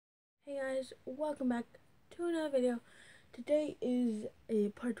guys, welcome back to another video. Today is a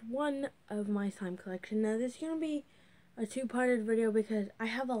part 1 of my slime collection. Now this is going to be a two-parted video because I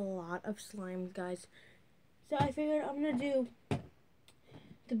have a lot of slimes, guys. So I figured I'm going to do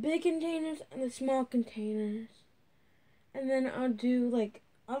the big containers and the small containers. And then I'll do like,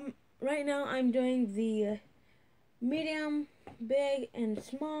 right now I'm doing the medium, big, and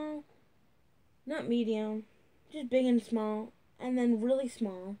small. Not medium, just big and small. And then really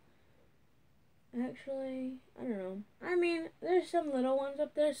small. Actually, I don't know. I mean, there's some little ones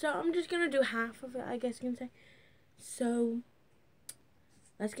up there, so I'm just gonna do half of it, I guess you can say. So,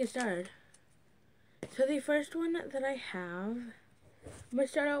 let's get started. So the first one that I have, I'm gonna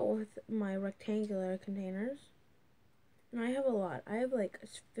start out with my rectangular containers. And I have a lot. I have like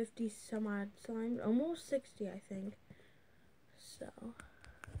 50 some odd slimes, almost 60 I think. So,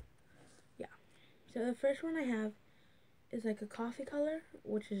 yeah. So the first one I have is like a coffee color,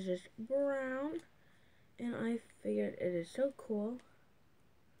 which is just brown, and I figured it is so cool.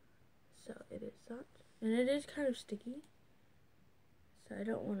 So it is that, and it is kind of sticky, so I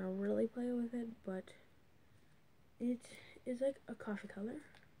don't want to really play with it, but it is like a coffee color.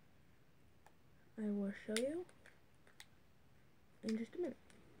 I will show you in just a minute.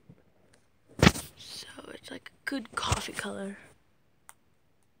 So it's like a good coffee color.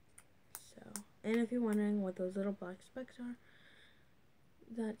 And if you're wondering what those little black specks are,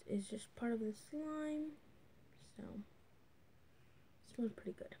 that is just part of the slime. So, it smells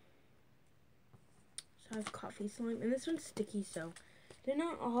pretty good. So I have coffee slime, and this one's sticky, so they're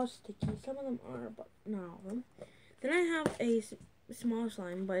not all sticky. Some of them are, but not all of them. Then I have a small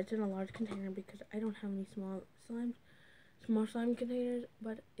slime, but it's in a large container because I don't have any small slime containers.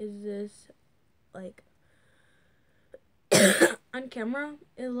 But is this, like, on camera,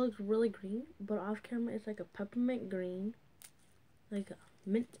 it looks really green, but off camera, it's like a peppermint green, like a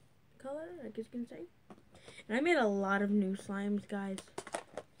mint color, I guess you can say. And I made a lot of new slimes, guys.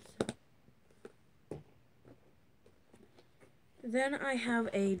 So. Then I have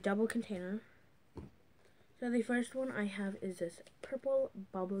a double container. So the first one I have is this purple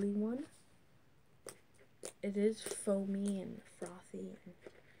bubbly one. It is foamy and frothy and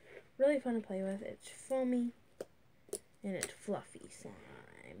really fun to play with. It's foamy. And it's fluffy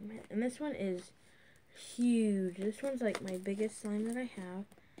slime. And this one is huge. This one's like my biggest slime that I have.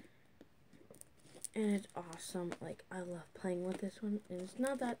 And it's awesome. Like, I love playing with this one. And it's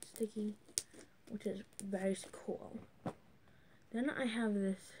not that sticky, which is very cool. Then I have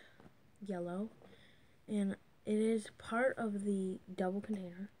this yellow. And it is part of the double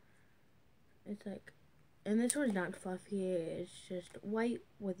container. It's like, and this one's not fluffy. It's just white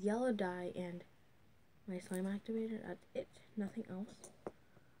with yellow dye and my slime activator. That's it. Nothing else.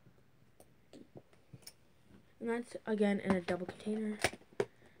 And that's again in a double container.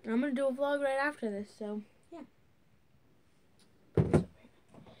 And I'm gonna do a vlog right after this, so yeah.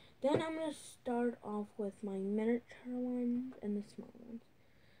 Then I'm gonna start off with my miniature ones and the small ones.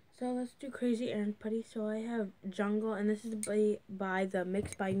 So let's do Crazy Errand Putty. So I have Jungle, and this is by the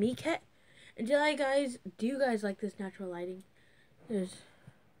Mix by Me kit. And do you guys like this natural lighting? There's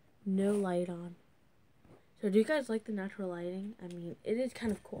no light on. So do you guys like the natural lighting? I mean, it is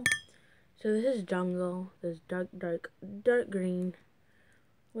kind of cool. So this is Jungle. This dark green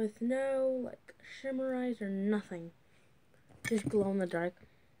with no like shimmerize or nothing. Just glow in the dark.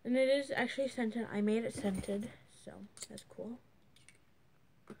 And it is actually scented. I made it scented, so that's cool.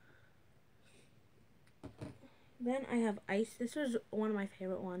 Then I have Ice. This was one of my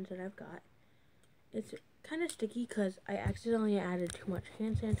favorite ones that I've got. It's kind of sticky because I accidentally added too much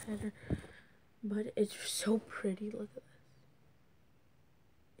hand sanitizer. But it's so pretty. Look at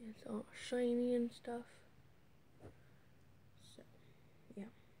this. It's all shiny and stuff. So, yeah.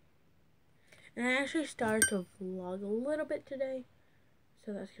 And I actually started to vlog a little bit today.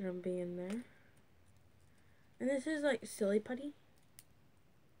 So that's going to be in there. And this is like Silly Putty.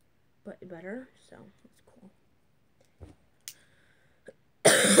 But better. So, it's cool.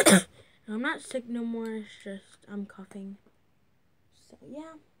 I'm not sick no more. It's just I'm coughing. So,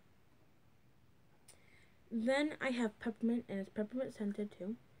 yeah. Then I have Peppermint, and it's peppermint scented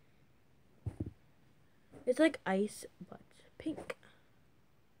too. It's like ice, but pink.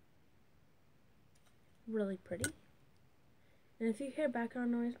 Really pretty. And if you hear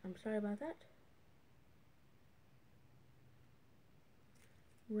background noise, I'm sorry about that.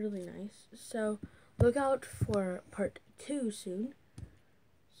 Really nice. So, look out for part 2 soon.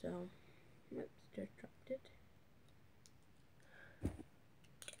 So, let's just drop it.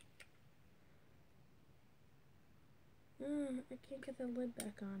 I can't get the lid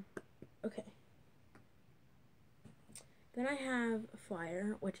back on. Okay. Then I have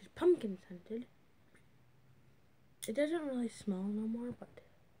Fire, which is pumpkin scented. It doesn't really smell no more, but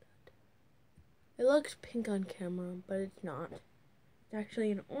it looks pink on camera, but it's not. It's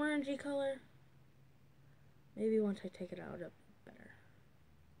actually an orangey color. Maybe once I take it out, it'll be better.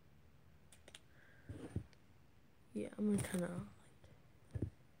 Yeah, I'm gonna turn it off.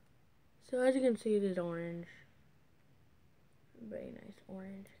 So as you can see, it is orange. Very nice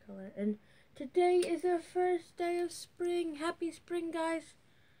orange color. And today is the first day of spring. Happy spring, guys.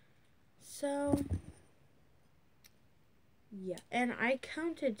 So, yeah. And I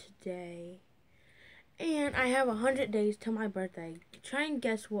counted today. And I have 100 days till my birthday. Try and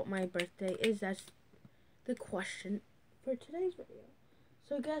guess what my birthday is. That's the question for today's video.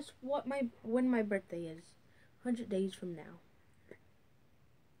 So guess what when my birthday is. 100 days from now.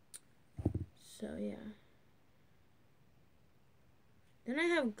 So, yeah. Then I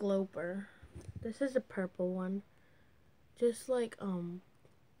have Gloper. This is a purple one. Just like,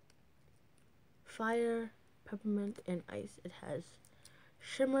 Fire, Peppermint, and Ice. It has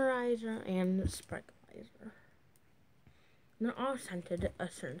Shimmerizer and Sparklizer. And they're all scented a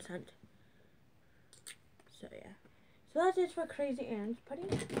certain scent. So, yeah. So that's it for Crazy Ants Putty.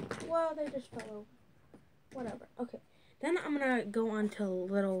 Well, they just fell over. Whatever. Okay. Then I'm going to go on to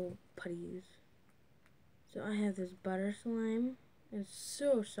little putties. So I have this butter slime. It's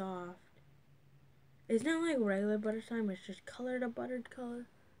so soft. It's not like regular butter slime. It's just colored a buttered color.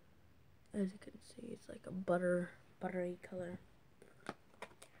 As you can see, it's like a buttery color.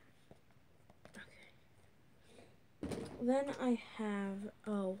 Okay. Then I have,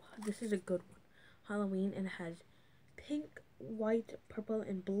 oh, this is a good one. Halloween, and it has pink, white, purple,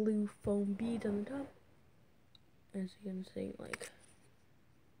 and blue foam beads on the top. As you can see, like,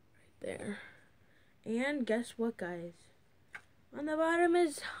 right there. And guess what, guys? On the bottom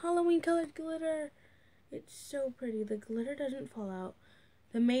is Halloween colored glitter. It's so pretty. The glitter doesn't fall out.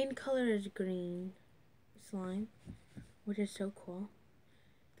 The main color is green slime, which is so cool.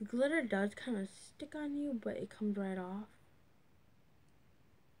 The glitter does kind of stick on you, but it comes right off.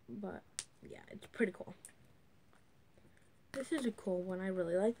 But, yeah, it's pretty cool. This is a cool one. I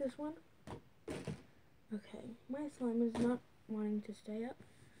really like this one. Okay, my slime is not wanting to stay up.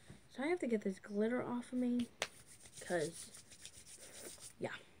 So I have to get this glitter off of me. Because,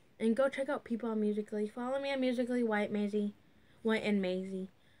 yeah. And go check out people on Musical.ly. Follow me on Musical.ly, White and Maisie.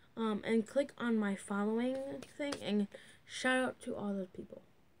 And click on my following thing and shout out to all those people.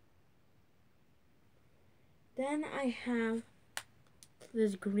 Then I have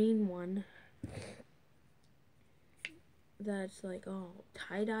this green one that's like, oh,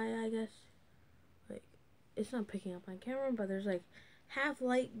 tie-dye, I guess. Like, it's not picking up on camera, but there's like half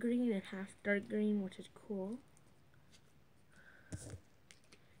light green and half dark green, which is cool.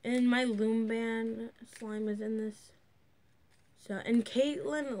 And my Loom Band slime is in this. So, and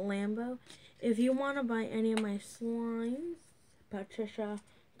Caitlin Lambo, if you want to buy any of my slimes, Patricia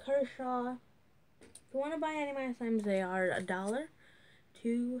Kershaw, if you want to buy any of my slimes, they are $1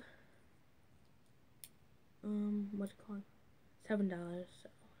 to, what's it called? $7. So,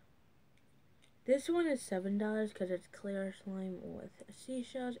 this one is $7 because it's clear slime with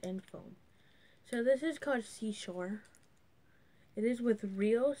seashells and foam. So, this is called Seashore. It is with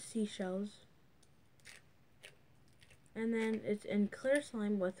real seashells. And then it's in clear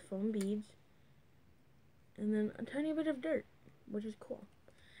slime with foam beads. And then a tiny bit of dirt, which is cool.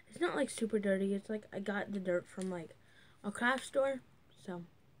 It's not like super dirty. It's like I got the dirt from like a craft store. So,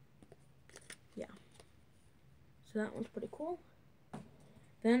 yeah. So that one's pretty cool.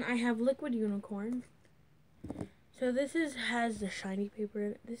 Then I have Liquid Unicorn. So this has the shiny paper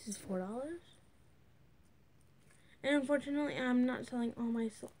in it. This is $4. And unfortunately, I'm not selling all my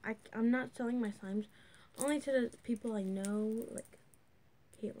I'm not selling my slimes. Only to the people I know, like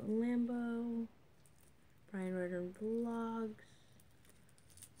Caitlin Lambo, Brian Redden Vlogs,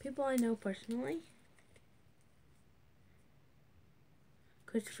 people I know personally,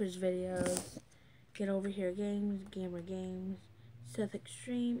 Christopher's Videos, Get Over Here Games, Gamer Games, Seth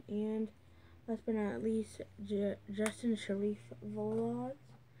Extreme, and last but not least, Justin Sharif Vlogs.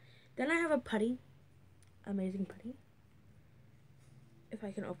 Then I have a putty, amazing putty. If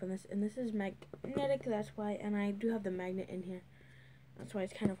I can open this, and this is magnetic, that's why, and I do have the magnet in here, that's why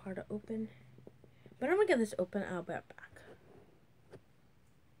it's kind of hard to open, but I'm gonna get this open, I'll be right back.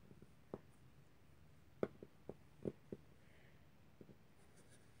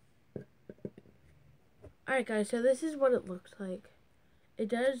 Alright guys, so this is what it looks like. It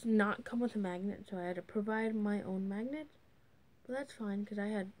does not come with a magnet, so I had to provide my own magnet, but that's fine, because I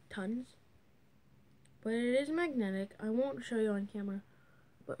had tons, but it is magnetic. I won't show you on camera,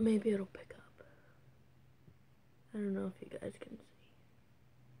 but maybe it'll pick up. I don't know if you guys can see.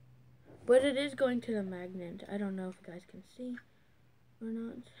 But it is going to the magnet. I don't know if you guys can see or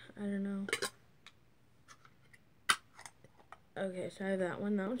not. I don't know. Okay, so I have that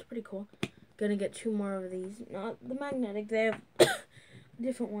one. That one's pretty cool. Gonna get 2 more of these. Not the magnetic. They have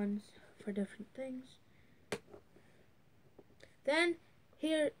different ones for different things. Then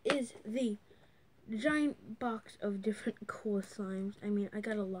here is the giant box of different cool slimes. I mean, I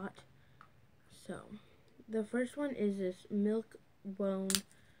got a lot. So, the first one is this milk bone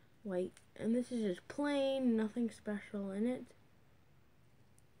white. And this is just plain, nothing special in it.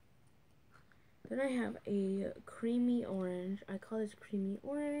 Then I have a creamy orange. I call this creamy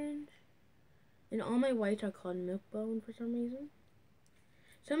orange. And all my whites are called milk bone for some reason.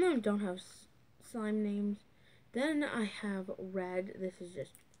 Some of them don't have slime names. Then I have red. This is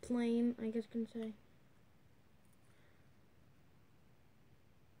just plain, I guess you can say.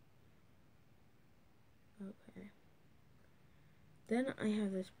 Okay. Then I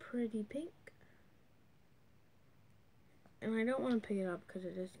have this pretty pink. And I don't want to pick it up because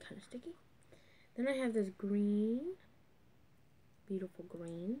it is kind of sticky. Then I have this green. Beautiful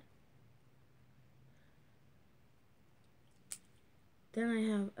green. Then I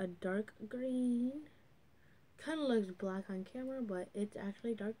have a dark green. Kind of looks black on camera, but it's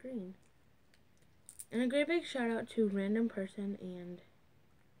actually dark green. And a great big shout out to Random Person and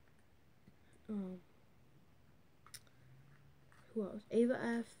who else? Ava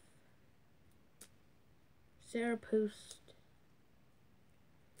F, Sarah Post,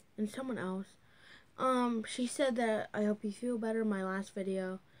 and someone else. She said that I hope you feel better. My last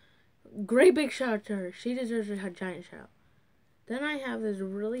video. Great big shout out to her. She deserves a giant shout out. Then I have this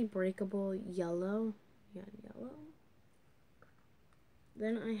really breakable yellow. Yeah, yellow.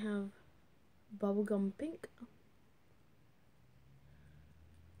 Then I have bubblegum pink.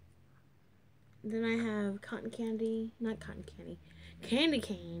 Then I have cotton candy, not cotton candy, candy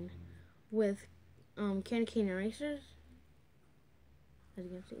cane with candy cane erasers, as you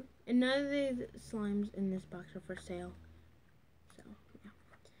can see. And none of these slimes in this box are for sale. So, yeah.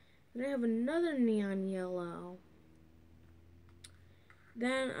 Then I have another neon yellow.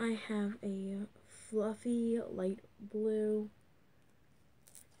 Then I have a fluffy light blue.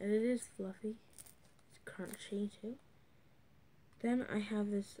 And it is fluffy. It's crunchy too. Then I have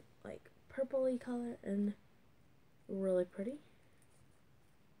this like purpley color and really pretty.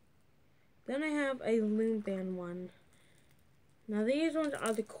 Then I have a Loom Band one. Now these ones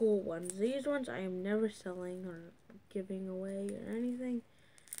are the cool ones. These ones I am never selling or giving away or anything.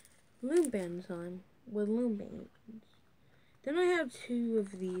 Loom Band slime with Loom Bands. Then I have 2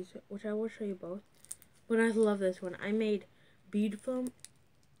 of these, which I will show you both. But I love this one. I made bead foam.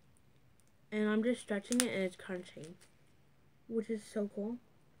 And I'm just stretching it and it's crunching. Which is so cool.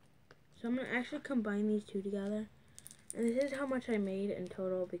 So I'm going to actually combine these 2 together. And this is how much I made in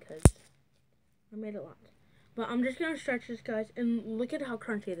total because I made a lot. But I'm just going to stretch this, guys. And look at how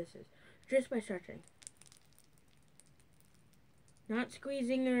crunchy this is. Just by stretching. Not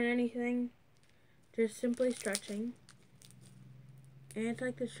squeezing or anything. Just simply stretching. And it's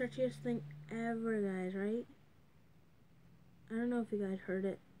like the stretchiest thing ever, guys, right? I don't know if you guys heard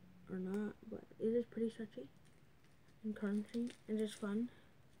it or not, but it is pretty stretchy and crunchy and just fun.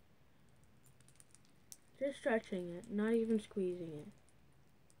 Just stretching it, not even squeezing it.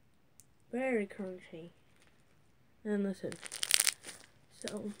 Very crunchy. And listen,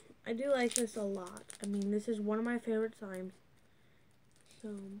 so I do like this a lot. I mean, this is one of my favorite slimes.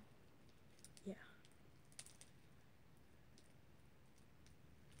 So, yeah.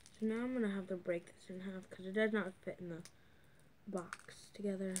 So now I'm going to have to break this in half because it does not fit in the box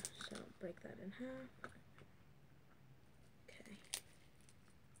together. So, break that in half. Okay.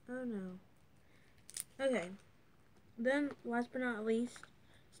 Oh no. Okay. Then, last but not least,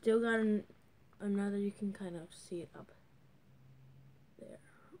 still got another, you can kind of see it up there.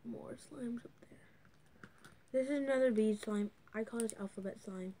 More slimes up there. This is another bead slime. I call this alphabet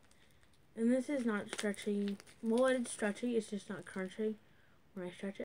slime. And this is not stretchy. Well, it's stretchy. It's just not crunchy when I stretch it.